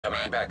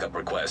Backup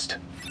request.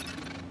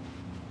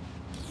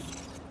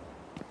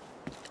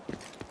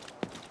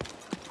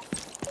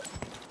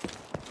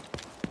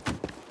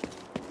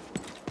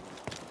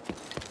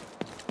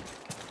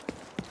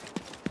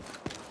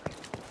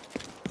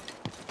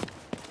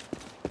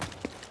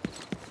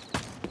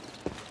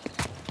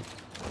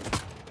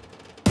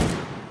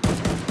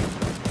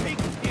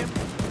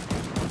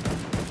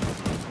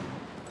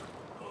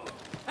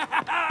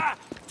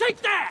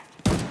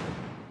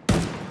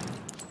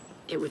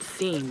 It would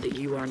seem that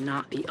you are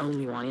not the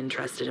only one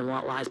interested in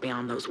what lies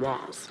beyond those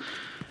walls.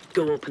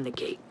 Go open the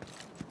gate.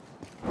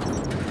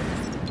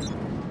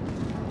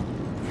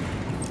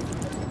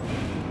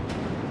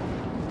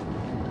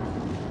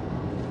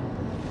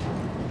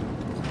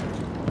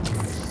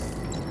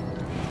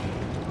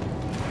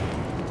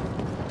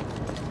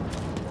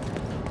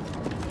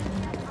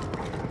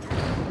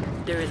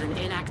 There is an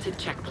inactive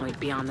checkpoint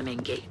beyond the main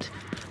gate.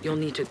 You'll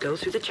need to go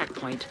through the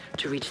checkpoint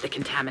to reach the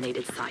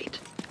contaminated site.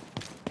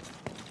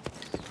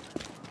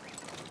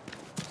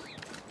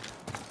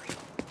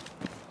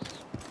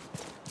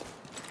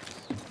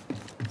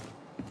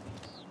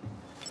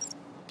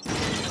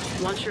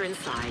 Once you're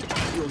inside,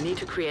 you'll need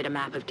to create a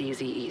map of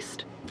DZ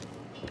East.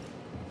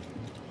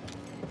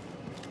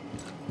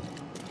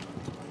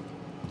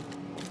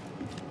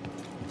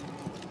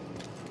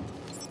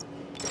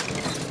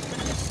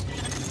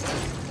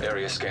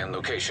 Area scan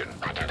location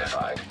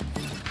identified.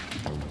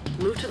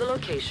 Move to the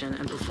location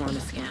and perform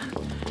a scan.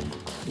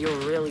 You're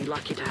really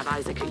lucky to have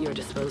Isaac at your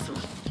disposal.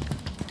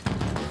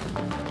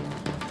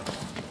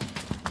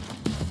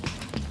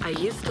 I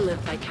used to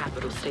live by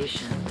Capital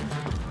Station.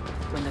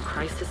 When the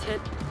crisis hit,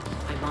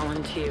 I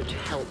volunteered to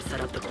help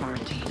set up the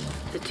quarantine.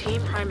 The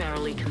team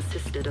primarily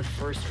consisted of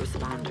first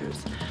responders.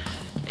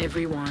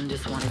 Everyone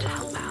just wanted to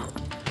help out.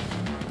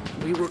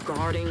 We were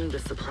guarding the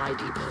supply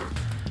depot.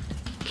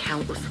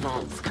 Countless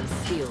vaults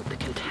concealed the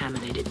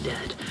contaminated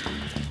dead,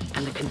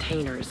 and the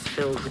containers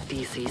filled with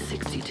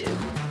DC-62.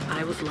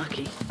 I was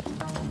lucky.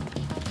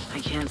 I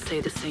can't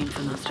say the same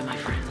for most of my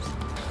friends.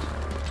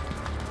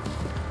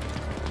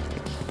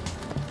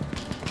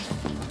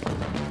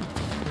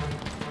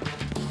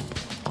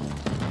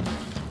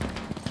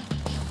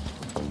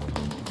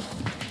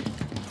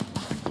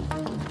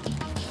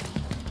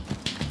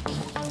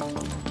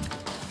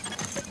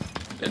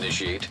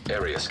 Initiate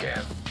area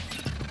scan.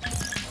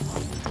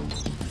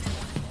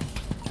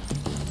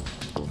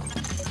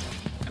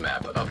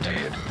 Map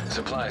updated.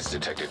 Supplies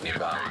detected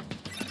nearby.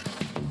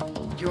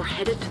 You're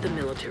headed to the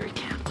military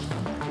camp.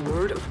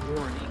 Word of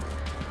warning.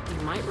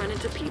 You might run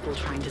into people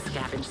trying to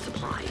scavenge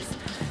supplies.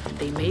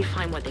 They may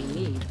find what they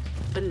need,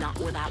 but not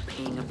without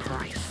paying a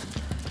price.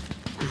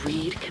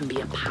 Greed can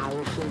be a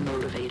powerful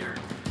motivator.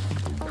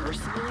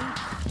 Personally,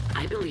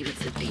 I believe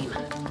it's a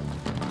demon.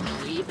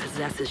 Greed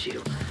possesses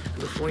you.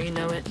 Before you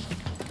know it,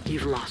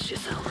 you've lost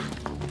yourself.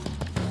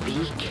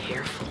 Be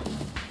careful.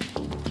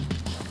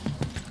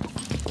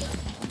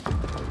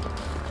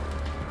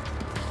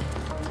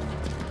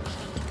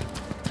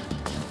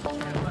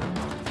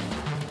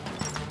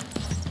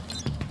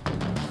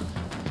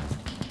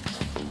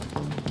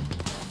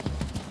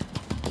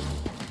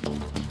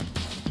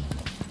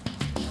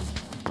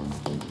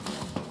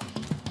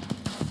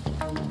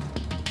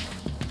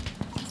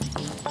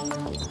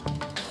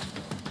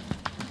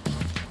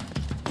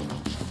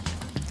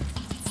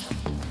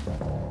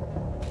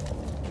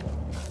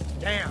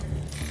 Damn!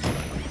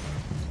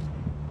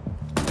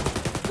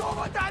 Don't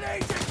let that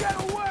agent get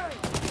away!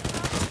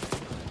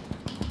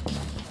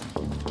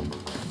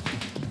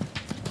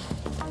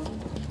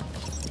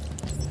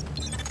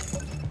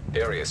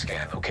 Area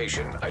scan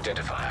location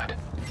identified.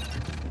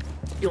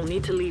 You'll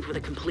need to leave with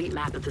a complete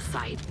map of the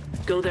site.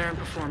 Go there and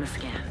perform a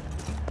scan.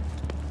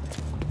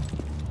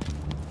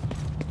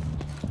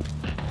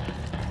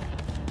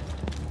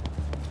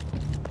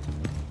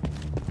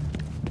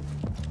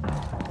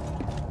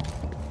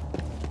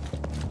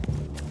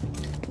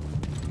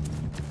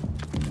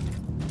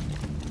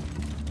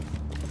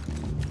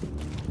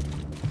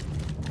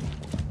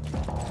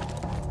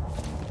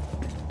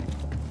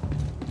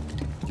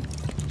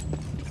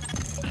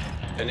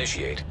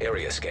 Initiate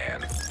area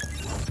scan.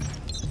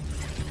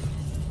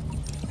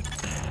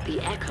 The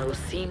Echo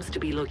seems to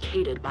be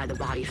located by the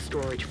body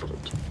storage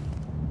vault.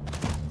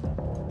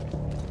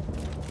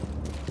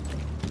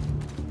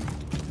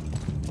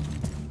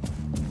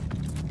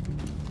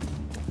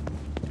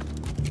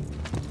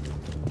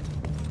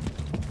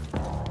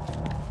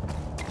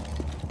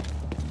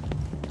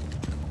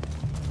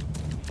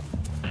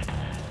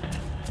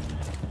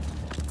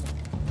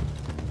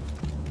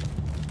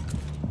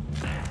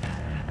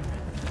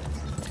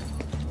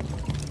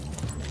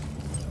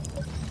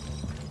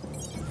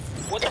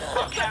 What the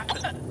fuck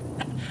happened?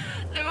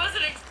 There was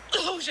an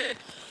explosion.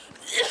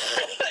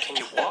 Can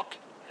you walk?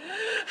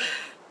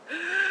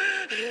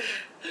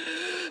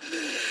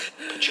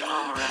 Put your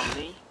arm around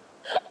me.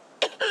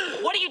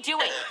 What are you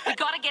doing? We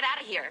gotta get out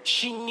of here.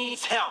 She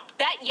needs help.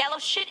 That yellow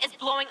shit is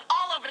blowing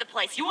all over the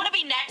place. You wanna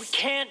be We next?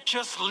 can't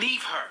just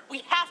leave her.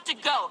 We have to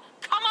go.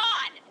 Come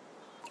on!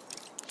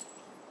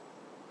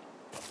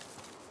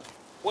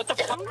 What the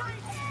fuck?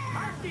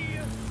 I see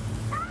you.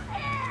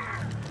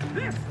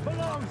 This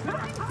belongs to the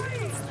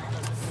team.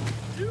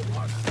 You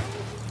are so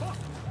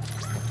fucked.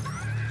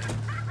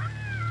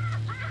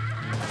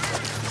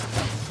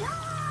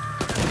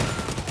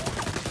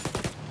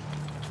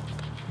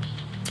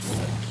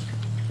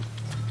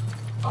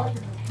 I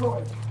can destroy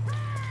it.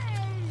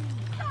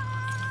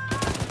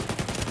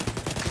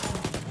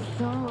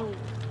 So...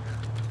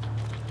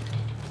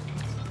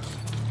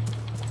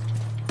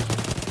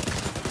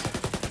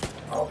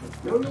 I'll be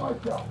doing it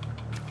myself.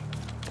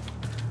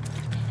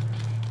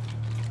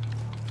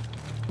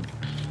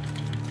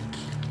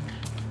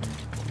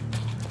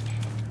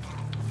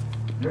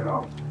 Get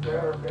up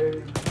there,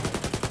 baby.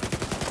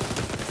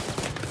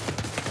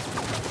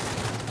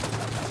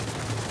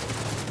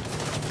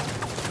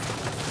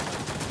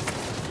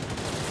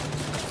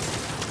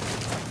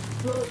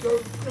 Go there,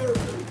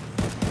 baby.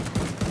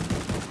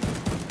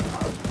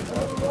 I'll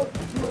never let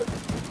you do it.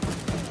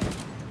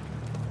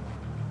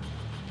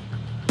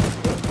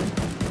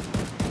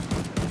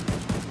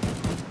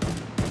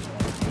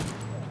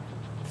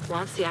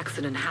 Once the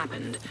accident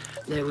happened,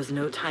 there was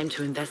no time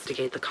to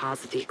investigate the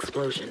cause of the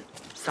explosion.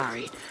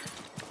 Sorry,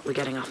 we're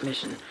getting off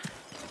mission.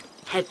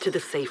 Head to the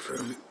safe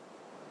room.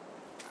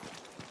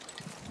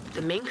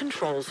 The main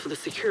controls for the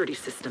security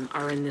system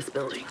are in this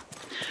building.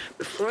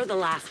 Before the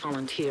last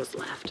volunteers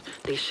left,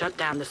 they shut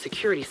down the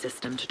security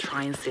system to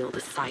try and seal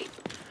the site.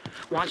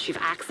 Once you've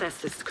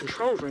accessed this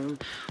control room,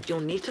 you'll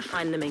need to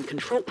find the main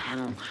control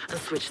panel and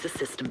switch the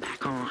system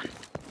back on.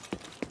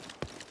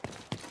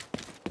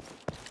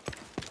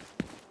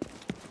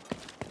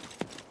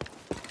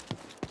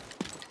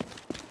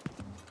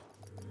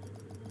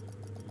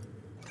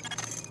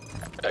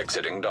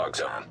 Exiting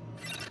Darkzone.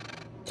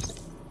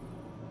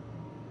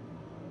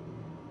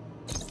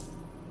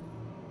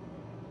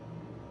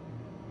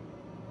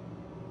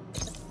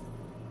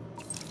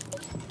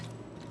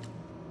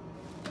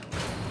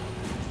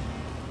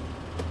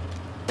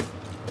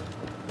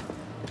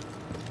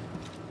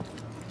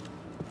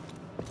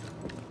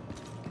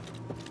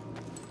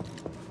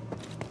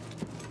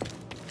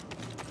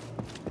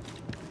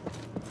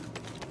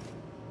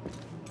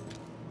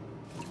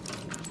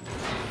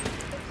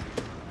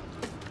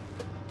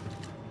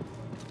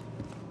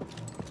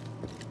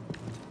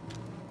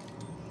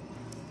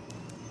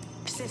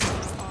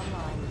 Systems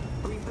online.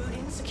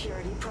 Rebooting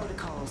security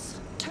protocols.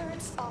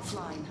 Turrets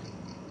offline.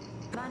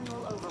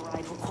 Manual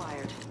override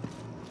required.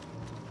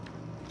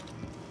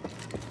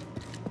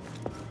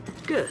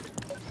 Good.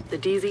 The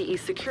DZE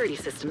security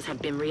systems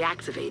have been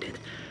reactivated,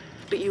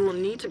 but you will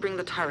need to bring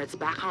the turrets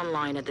back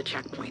online at the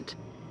checkpoint.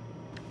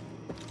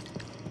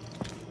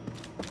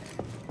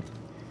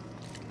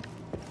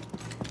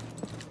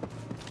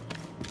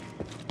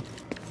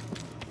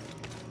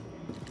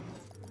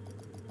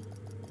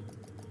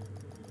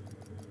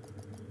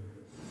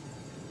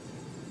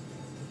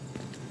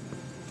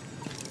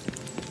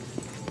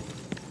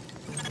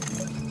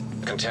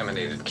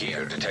 Contaminated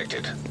gear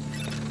detected.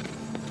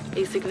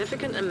 A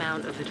significant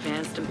amount of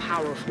advanced and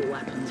powerful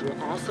weapons were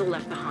also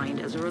left behind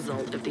as a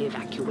result of the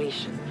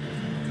evacuation.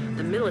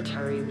 The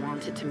military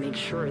wanted to make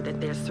sure that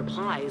their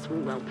supplies were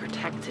well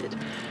protected.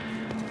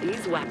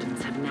 These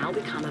weapons have now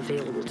become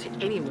available to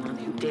anyone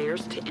who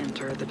dares to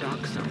enter the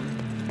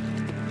Darkzone.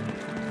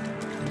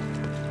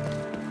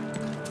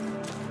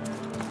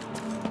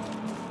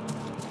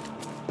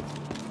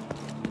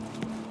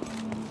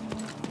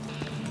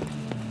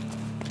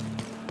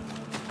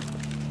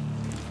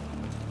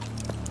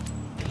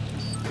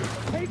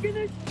 Taking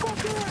this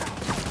fucker out!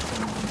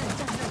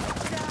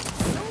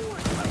 No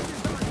one touches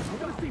us! I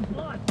want to see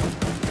blood!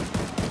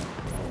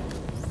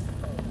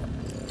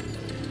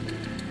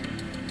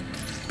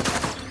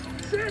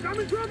 Shit, I'm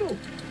in trouble!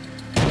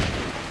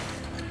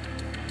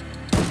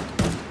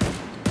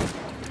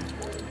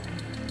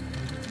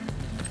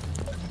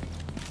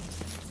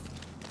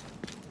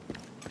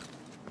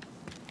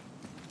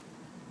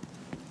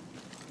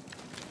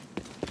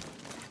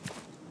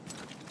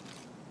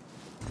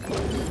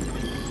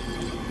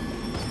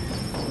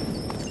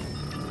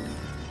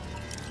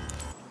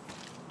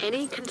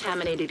 Any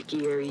contaminated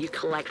gear you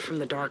collect from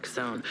the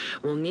Darkzone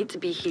will need to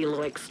be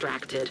helo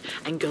extracted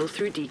and go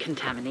through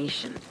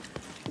decontamination.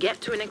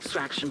 Get to an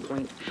extraction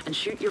point and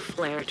shoot your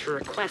flare to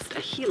request a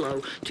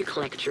helo to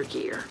collect your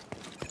gear.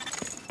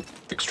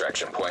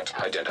 Extraction point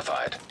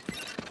identified.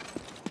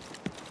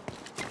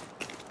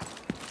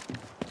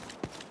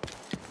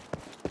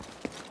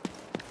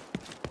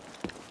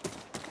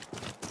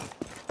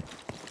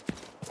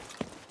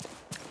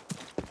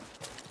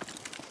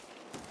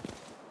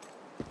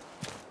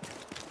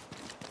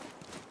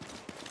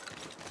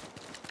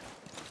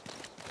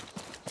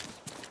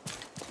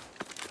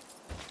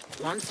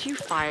 Once you've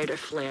fired a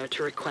flare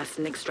to request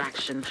an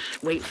extraction,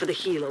 wait for the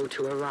helo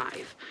to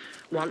arrive.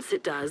 Once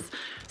it does,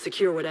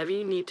 secure whatever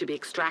you need to be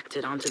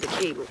extracted onto the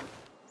cable.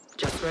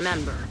 Just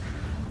remember,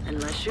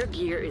 unless your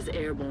gear is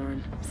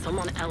airborne,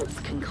 someone else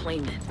can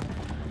claim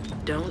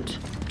it. Don't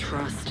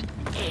trust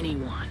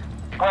anyone.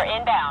 We're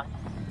inbound.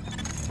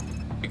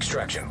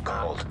 Extraction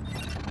called.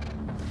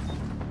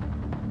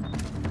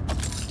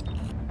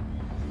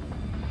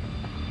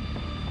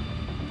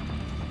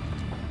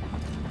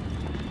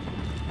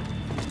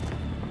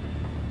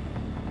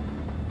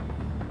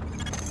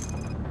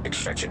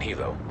 Extraction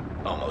helo.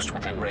 Almost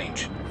within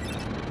range.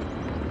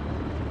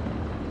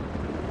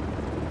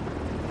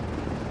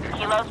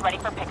 Kilo's ready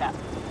for pickup.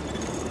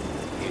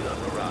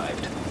 Helo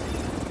arrived.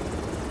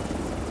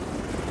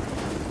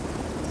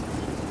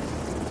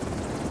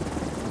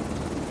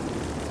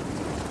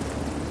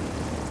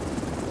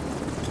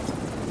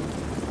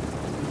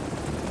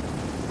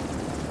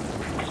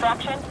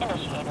 Extraction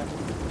initiated.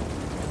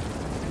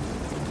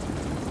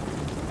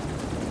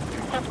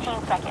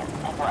 15 seconds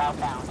and we're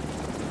outbound.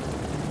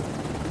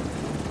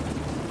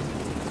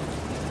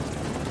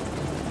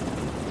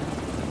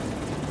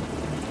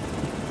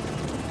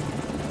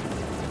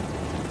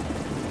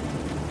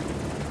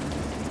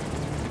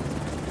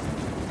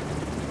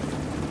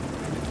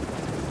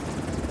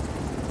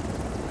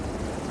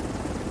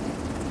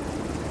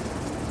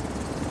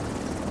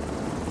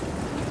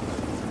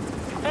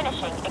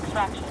 Finishing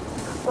extraction.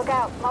 Look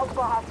out.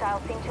 Multiple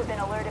hostiles seem to have been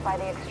alerted by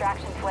the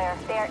extraction flare.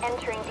 They are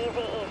entering DZ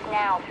East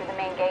now through the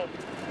main gate.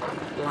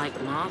 Like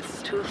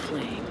moths to a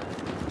flame.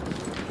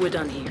 We're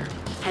done here.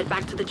 Head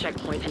back to the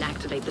checkpoint and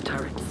activate the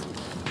turrets.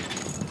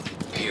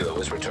 Helo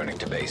is returning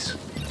to base.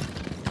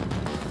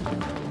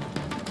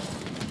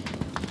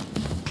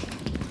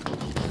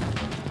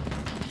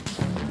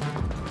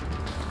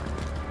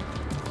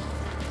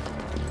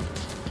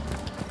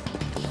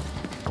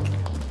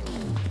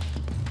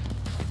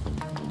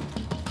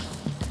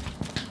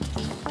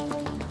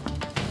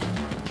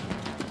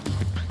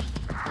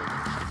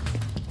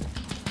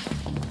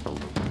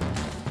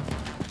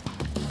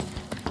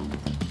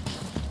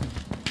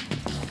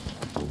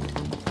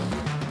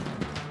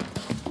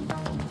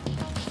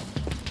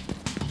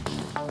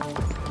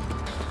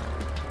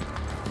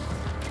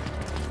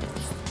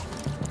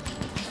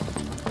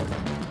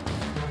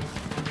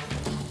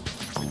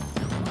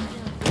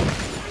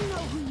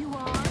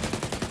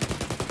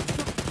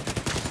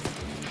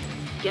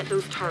 Get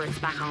those turrets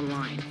back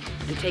online,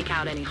 and take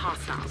out any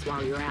hostiles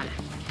while you're at it.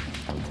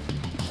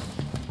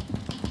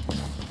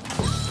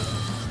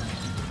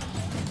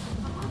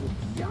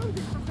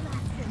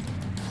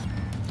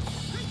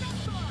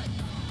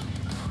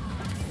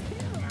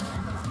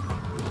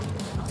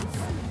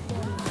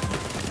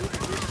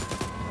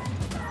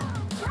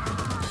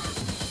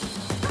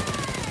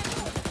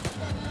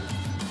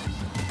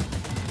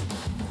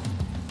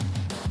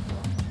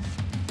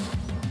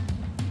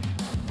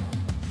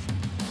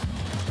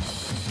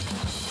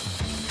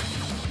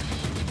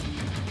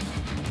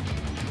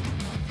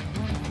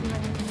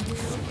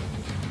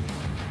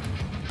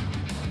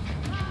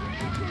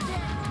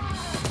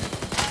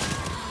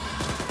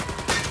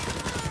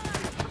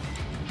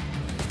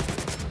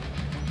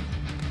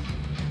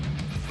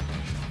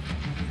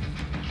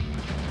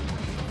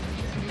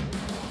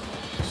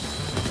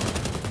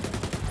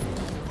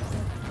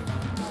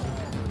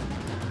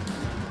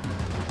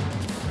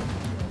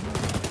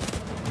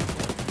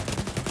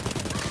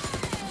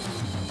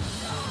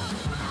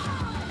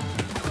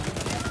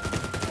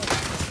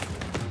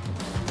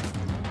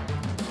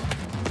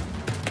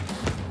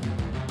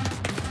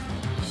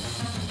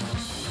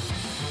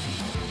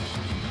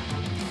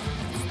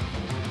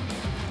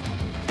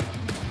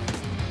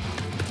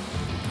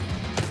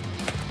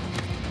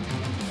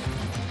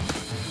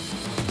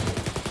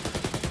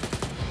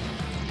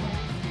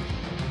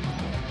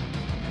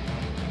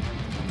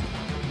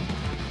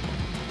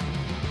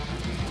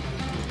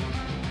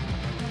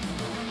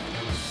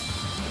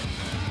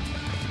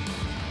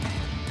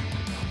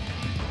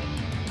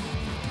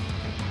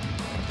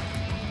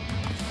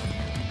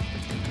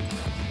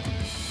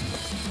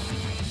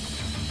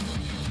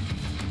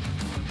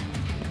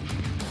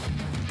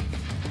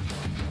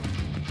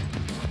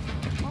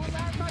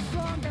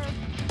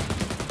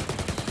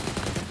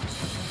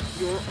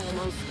 You're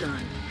almost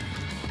done.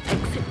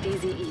 Exit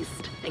DZ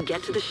East and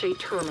get to the Shade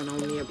terminal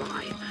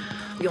nearby.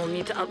 You'll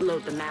need to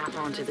upload the map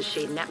onto the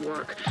Shade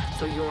network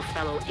so your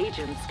fellow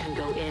agents can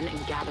go in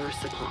and gather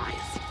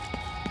supplies.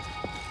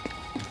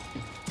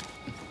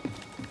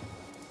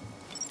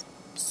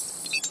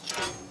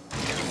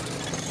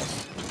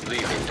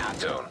 Leaving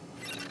Darkzone.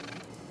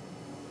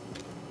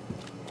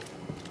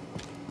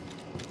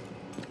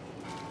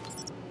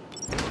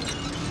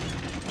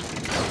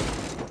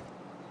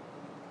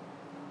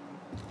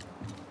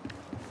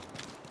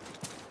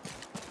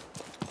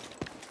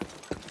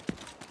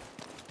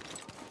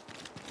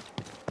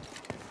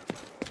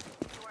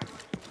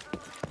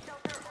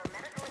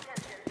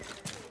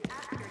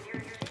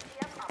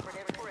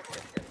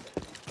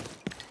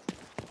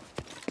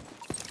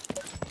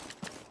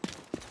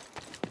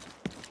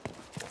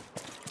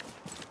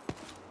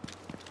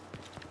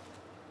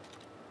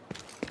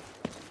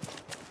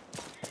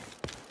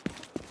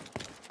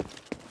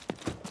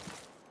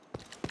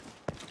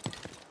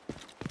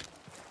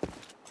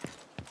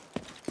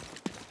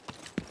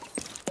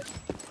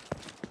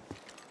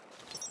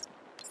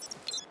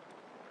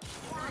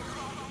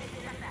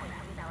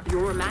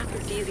 Your map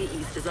of DZ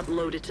East is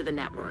uploaded to the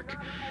network.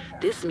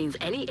 This means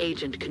any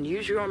agent can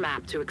use your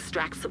map to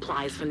extract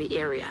supplies from the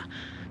area.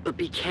 But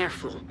be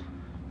careful.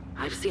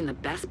 I've seen the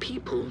best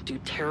people do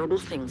terrible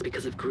things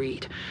because of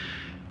greed.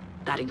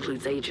 That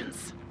includes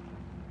agents.